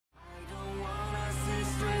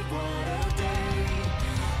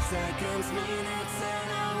minutes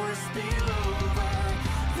and hours spill over.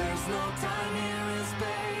 There's no time here in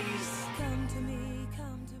space. Come to me,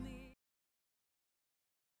 come to me.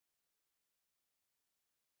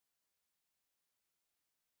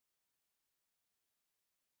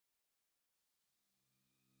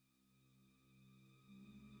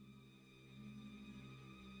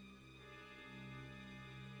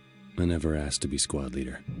 I never asked to be squad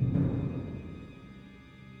leader.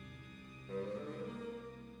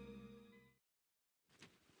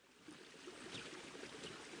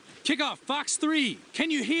 Kickoff, Fox 3.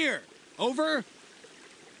 Can you hear? Over.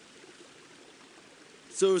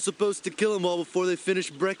 So we're supposed to kill them all before they finish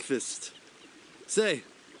breakfast. Say,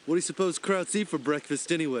 what do you suppose Krauts eat for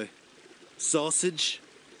breakfast anyway? Sausage?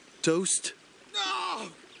 Toast?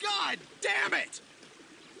 Oh, God damn it!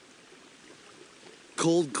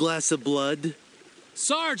 Cold glass of blood?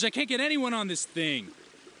 Sarge, I can't get anyone on this thing.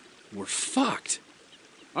 We're fucked.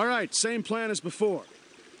 All right, same plan as before.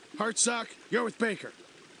 Hartsock, you're with Baker.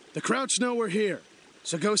 The Krauts know we're here,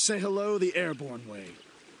 so go say hello the airborne way.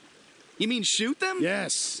 You mean shoot them?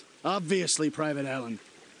 Yes, obviously, Private Allen.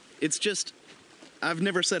 It's just, I've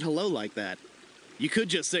never said hello like that. You could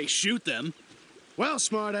just say shoot them. Well,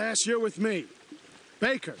 smartass, you're with me.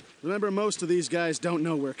 Baker, remember most of these guys don't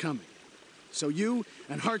know we're coming. So you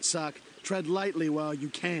and Hartsock tread lightly while you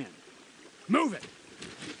can. Move it!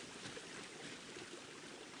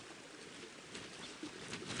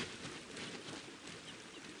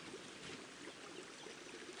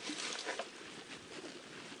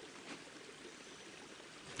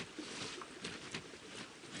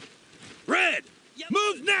 Red!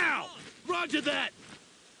 Move now! Roger that!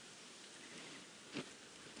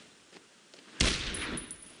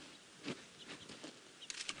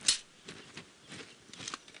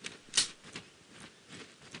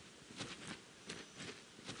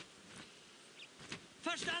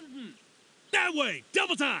 Verstanden! That way!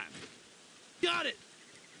 Double time! Got it!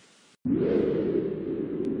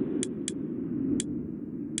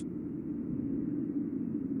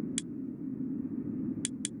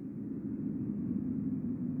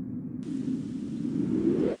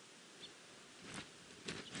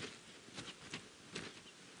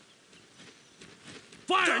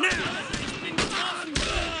 Fire now!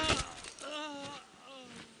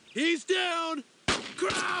 He's down!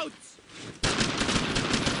 Krauts!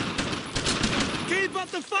 Keep up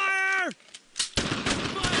the fire!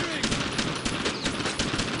 Firing!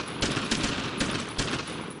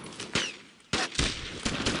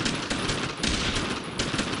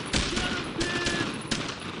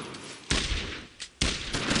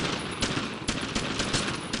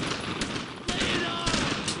 Lay it on!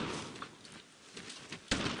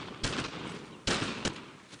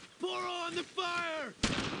 Pour on the fire!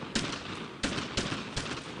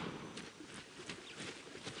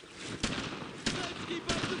 Let's keep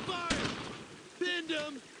up the fire! Bend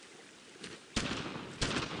him!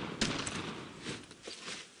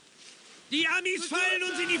 Die Amis fallen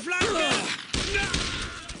uns in die Flanke!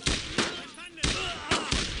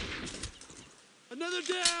 Another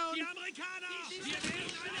down! Die Amerikaner! Wir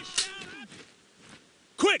werden alle sterben!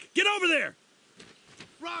 Quick, get over there!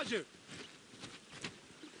 Roger!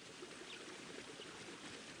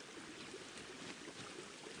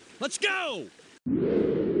 Let's go!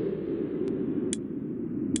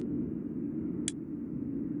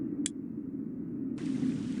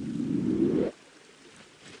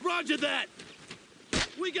 Roger that!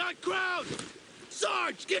 We got crowd!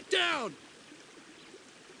 Sarge, get down!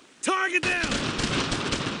 Target down!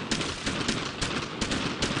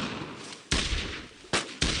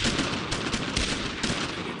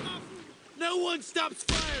 No one stops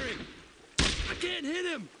firing! I can't hit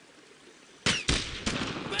him!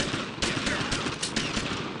 Baker, get down!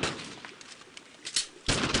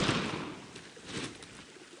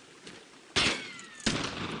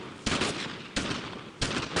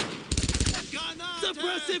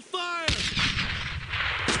 Suppressive fire!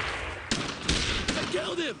 I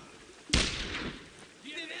killed him!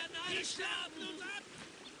 Wir werden alle sterben!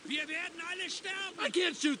 Wir werden alle sterben! I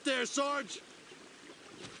can't shoot there, Sarge!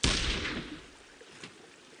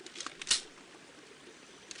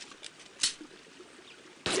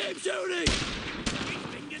 Keep shooting! Ich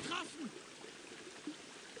bin getroffen!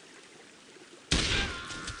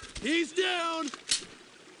 He's down!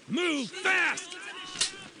 Move fast!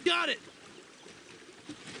 Got it!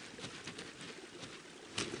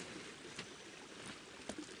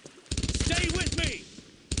 Stay with me!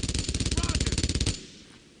 Roger!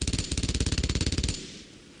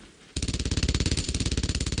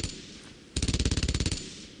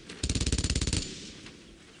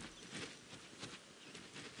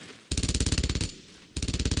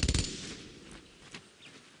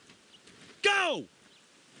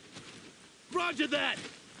 Roger that!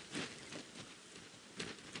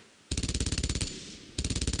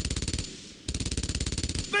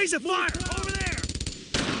 Base of fire! Over there!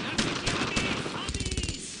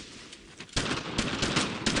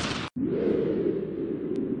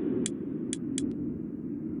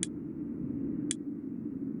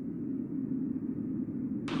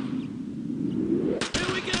 Here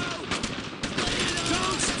we go!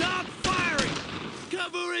 Don't stop firing!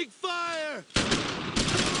 Covering fire!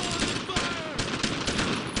 Throw on the fire!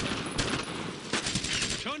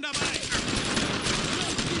 Schon dabei!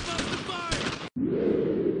 Let's keep up the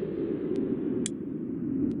fire!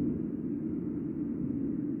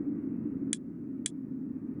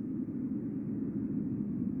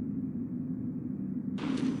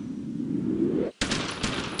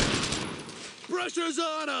 Pressure's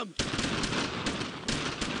on him!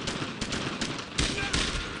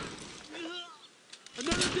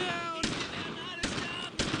 Another down!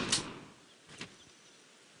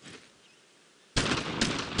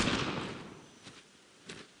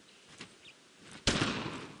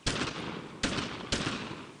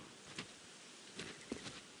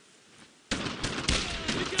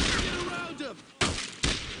 We gotta get around him!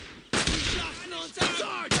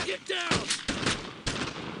 Sarge, get down!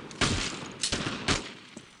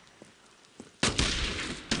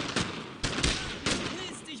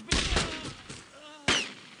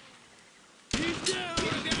 He's down!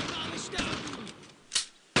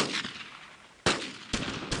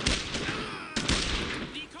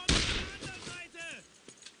 Die kommen von der anderen Seite!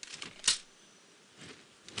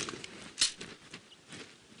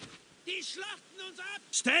 Die schlachten uns ab!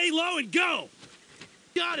 Stay low and go!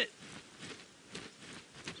 Got it!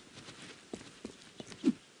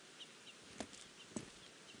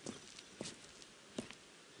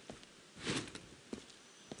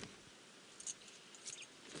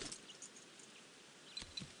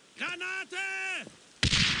 Granate!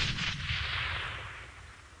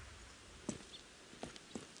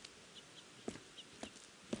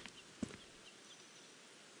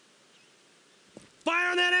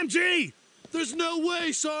 Fire on that MG! There's no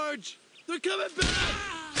way, Sarge! They're coming back!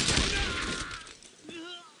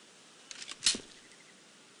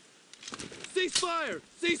 Cease fire!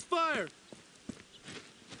 Cease fire!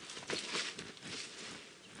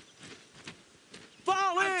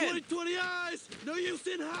 Fall in! 20/20 eyes! No use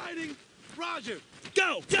in hiding! Roger!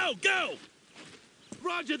 Go, go, go!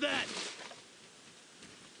 Roger that!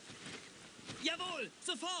 Jawohl,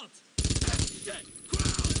 sofort! Shit!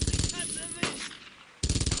 Ground! Hat's erwischt!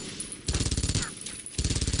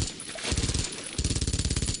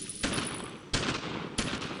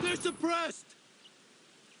 They're suppressed!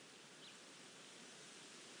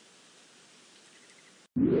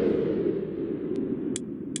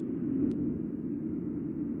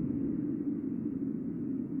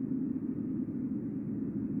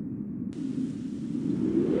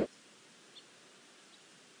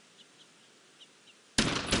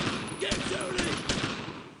 Get shooting!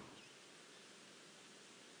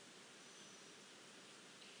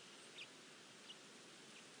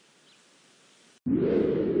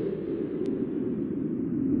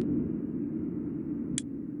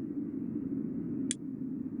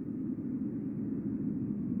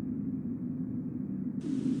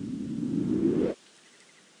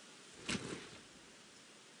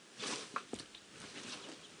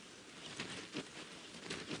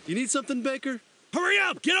 You need something, Baker? Hurry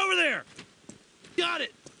up! Get over there! Got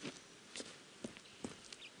it!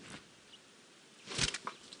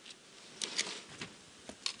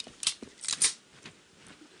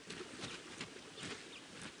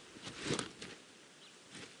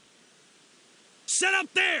 Set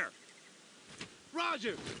up there!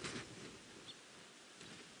 Roger!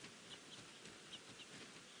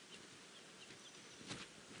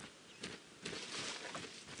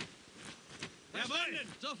 Jawohl!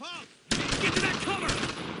 Sofort! Get to that cover!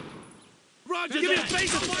 Roger Give me a that!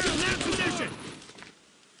 base of fire in that position!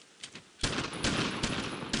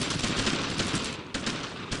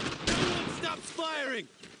 No one stops firing!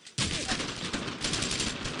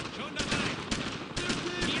 Schon dabei! They're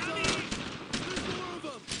big, Yummy! Sarge! There's more of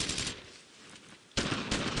them!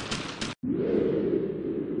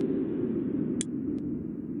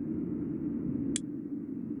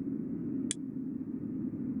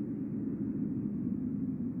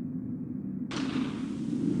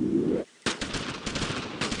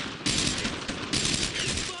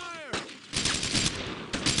 Fire!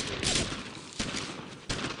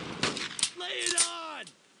 Lay it on!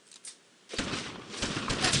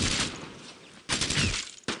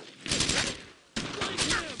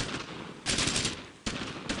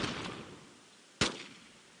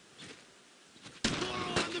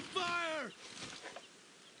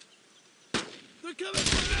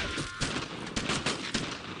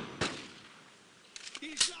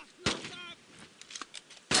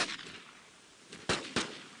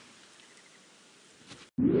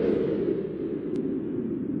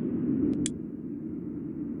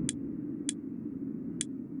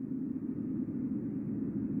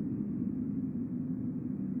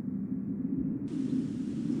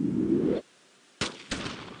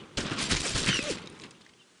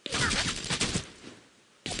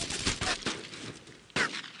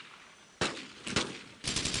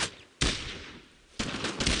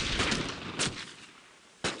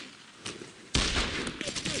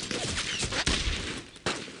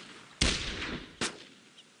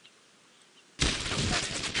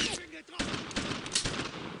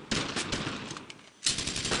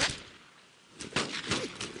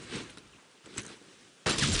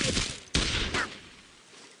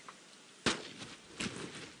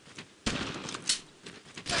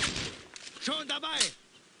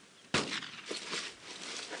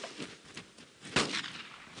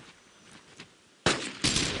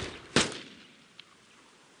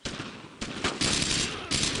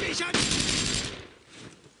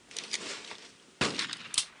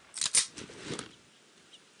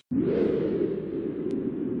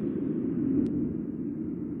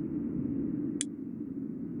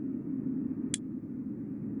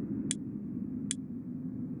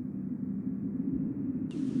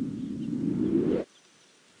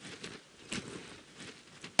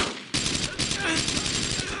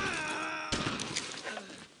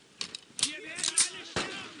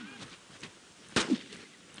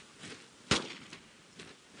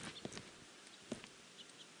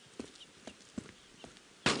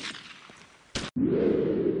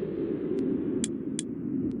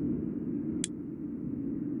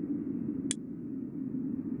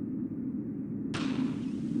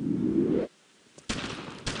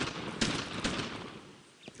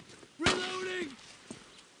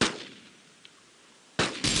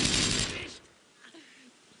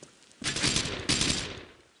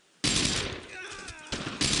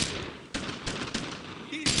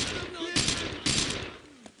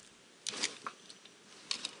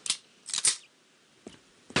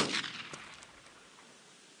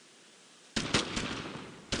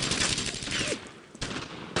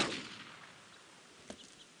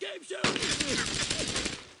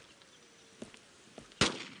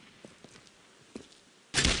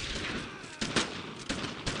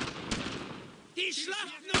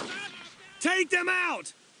 Take them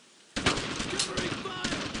out! Covering fire!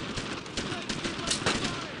 Let's keep up the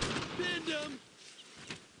fire! Bend them!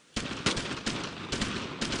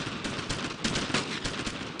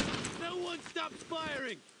 No one stops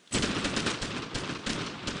firing!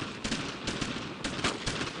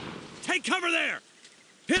 Take cover there!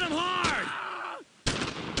 Hit them hard!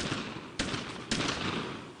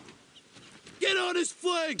 Get on his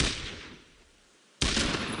flank!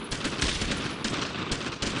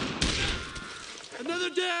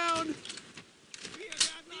 Another down!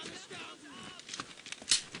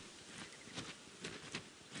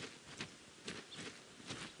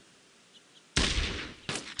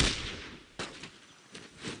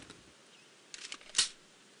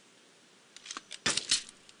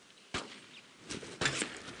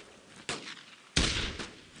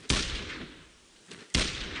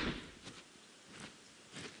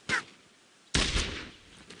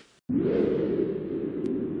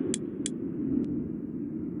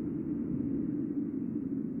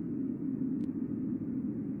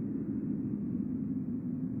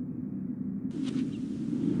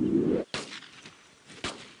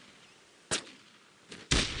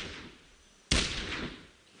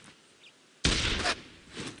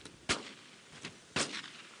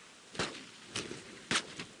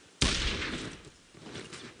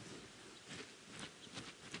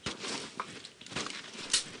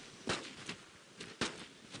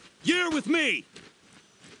 You're with me!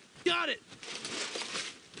 Got it!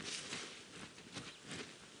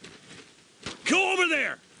 Go over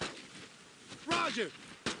there! Roger!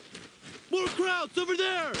 More Krauts over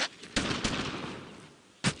there!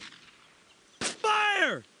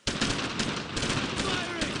 Fire!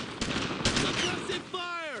 Firing! Suppressive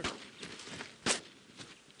fire!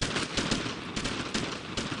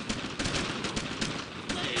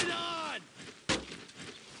 Lay it on!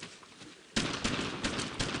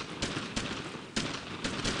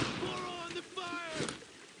 Pour on the fire!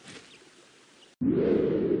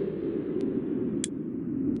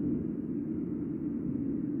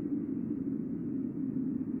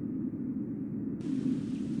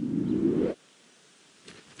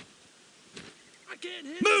 I can't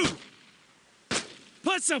hit Move!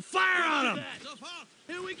 Put some fire on them!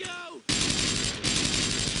 Here we go!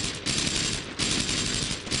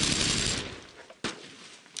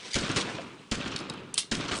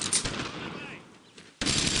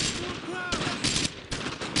 More Krauts!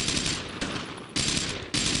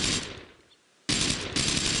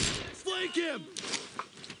 Flank him!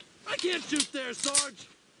 I can't shoot there, Sarge!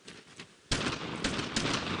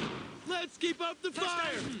 Let's keep up the fire!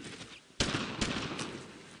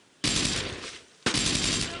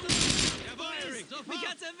 Firing!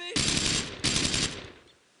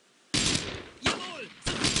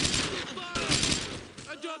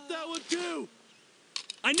 I dropped that one too!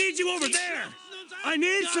 I need you over there! I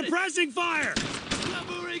need Got it. suppressing fire!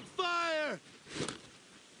 Covering fire!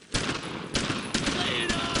 Lay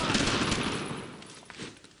it on!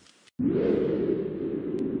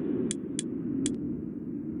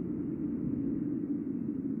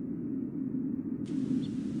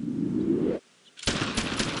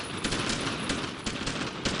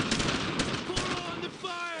 Pour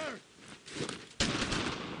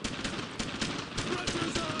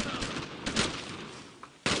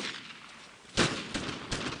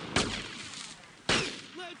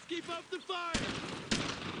fire!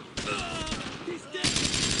 He's dead!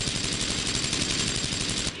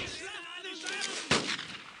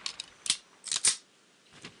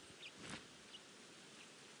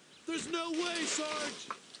 There's no way, Sarge!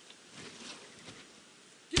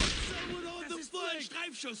 Get someone on the flank!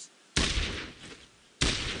 Streifschuss!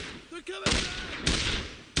 They're coming back!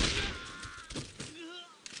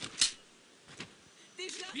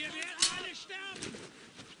 Wir werden alle sterben!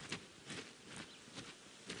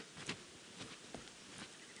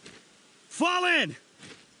 Fall in!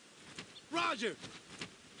 Roger!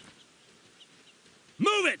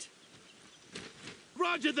 Move it!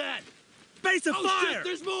 Roger that! Base of Oh fire! shit,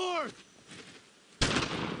 there's more!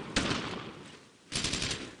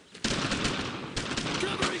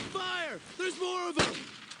 Covering fire! There's more of them!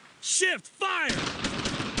 Shift fire!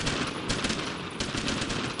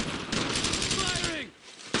 Firing!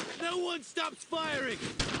 No one stops firing!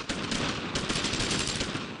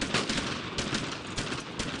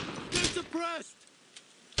 They're suppressed!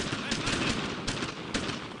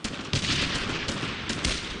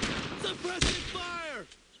 Suppressing fire!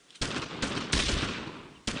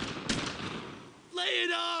 Lay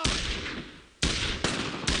it on!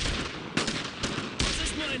 Das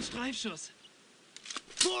ist nur ein Streifschuss.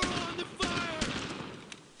 Pour on the fire!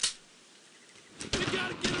 We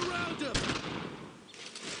gotta get around them!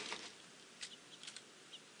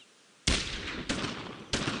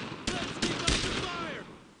 Let's keep up the fire!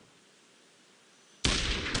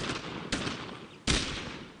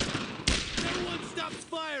 No one stops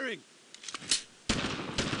firing!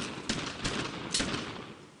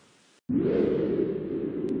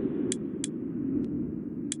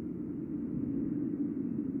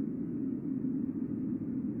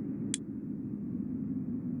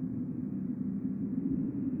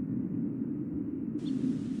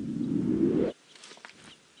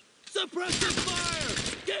 Suppressive fire!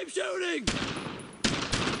 Keep shooting!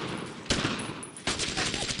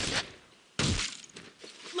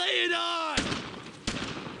 Lay it on!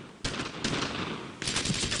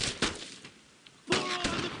 Pour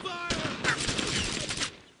on the fire!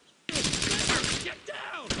 Get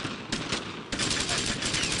down!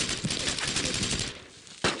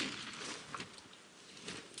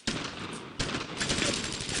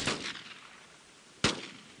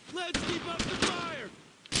 Let's keep up the fire!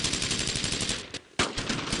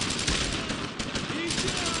 He's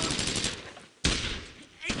down!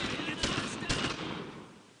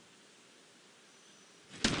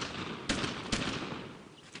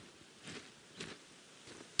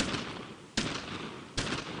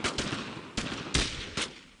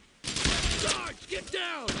 Sarge, get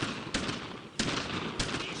down!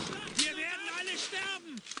 Wir werden alle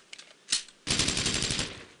sterben!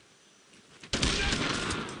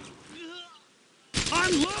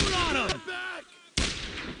 Unload on Get them! back!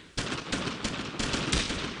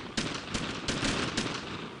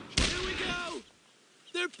 Here we go!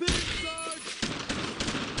 They're pinning Sarge!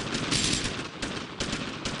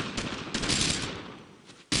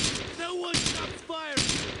 No one stops firing!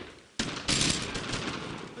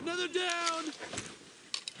 Another down!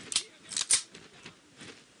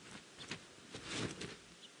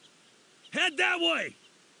 Head that way!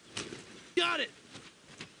 Got it!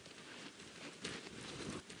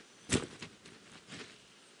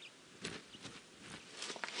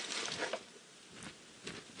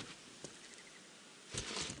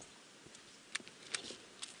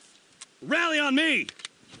 Rally on me!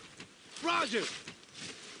 Roger!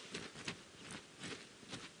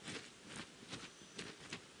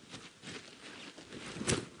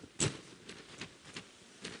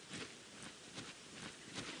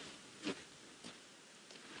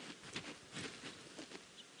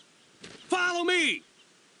 Follow me!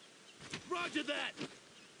 Roger that!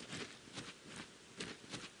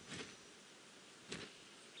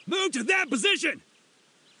 Move to that position!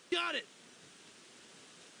 Got it!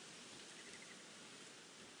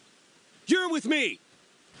 You're with me!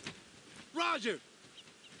 Roger!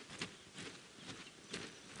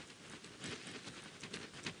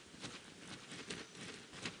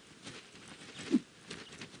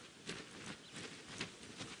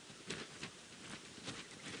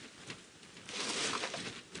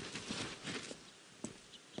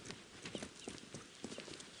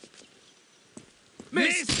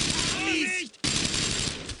 Miss! Nicht!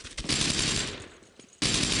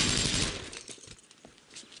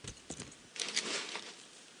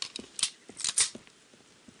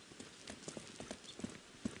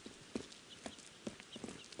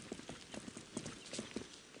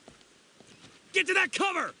 Get to that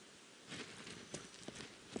cover!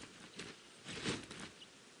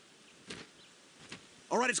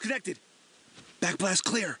 All right, it's connected. Backblast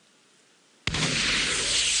clear.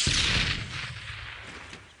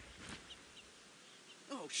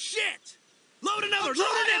 shit! Load another!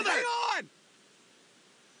 Hang on!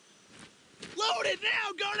 Load it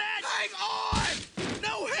now, Garnett! Hang on!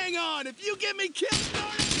 No, hang on! If you get me killed,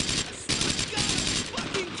 Garnett, I swear to God, I'll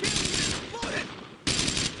fucking kill you! Load it!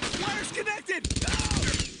 Wire's connected! No!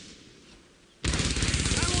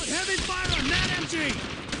 I want heavy fire on that MG!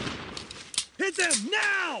 Hit them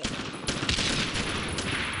now!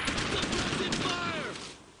 Suppressive fire!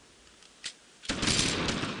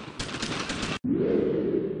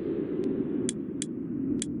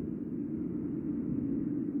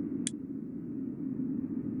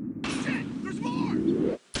 Shit! There's more!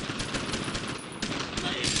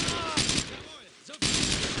 Lay it on!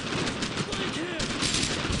 Flank him!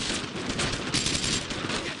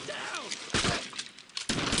 Get down!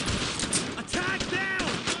 Attack down!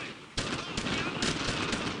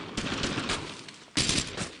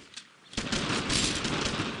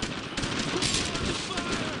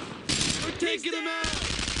 We're taking him out!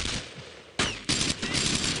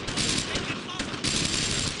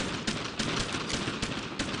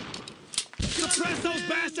 Suppress those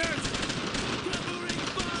bastards! Covering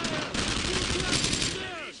fire!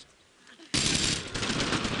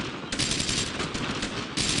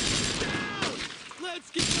 Down! Let's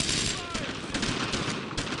get up the fire!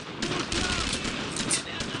 More ground!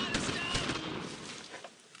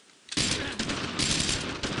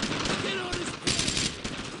 Get on his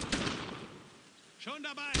Schon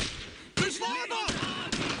dabei! There's more of them!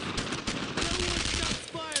 No one stops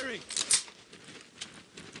firing!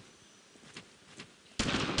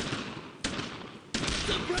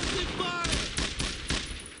 Suppressive fire!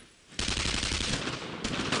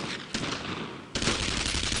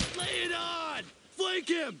 Lay it on! Flank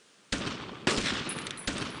him!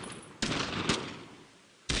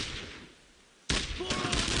 Pour on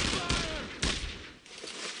the fire!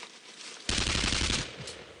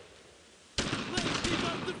 Let's keep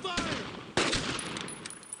up the fire!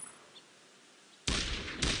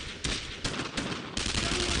 No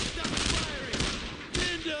one stops firing!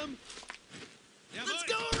 Bend him! Let's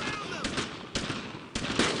go around them!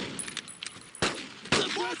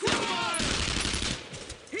 Suppressive fire!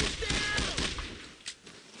 He's down!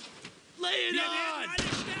 Lay it on!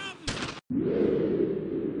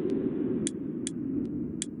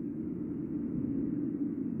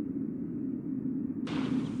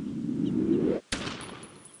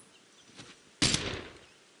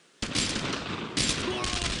 Pour on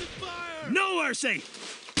the fire! No mercy!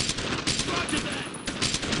 Roger that!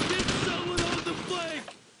 Get someone on the flank!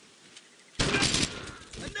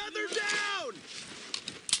 Another down!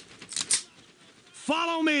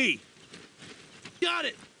 Follow me! Got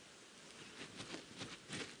it!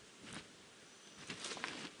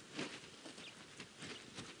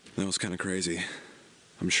 That was kind of crazy.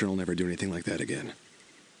 I'm sure I'll never do anything like that again.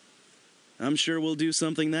 I'm sure we'll do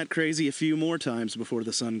something that crazy a few more times before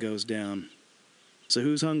the sun goes down. So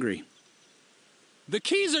who's hungry? The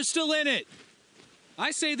keys are still in it.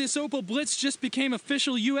 I say this Opel Blitz just became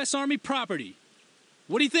official U.S. Army property.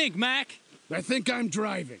 What do you think, Mac? I think I'm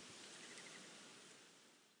driving.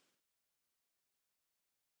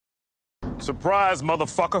 Surprise,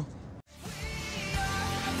 motherfucker.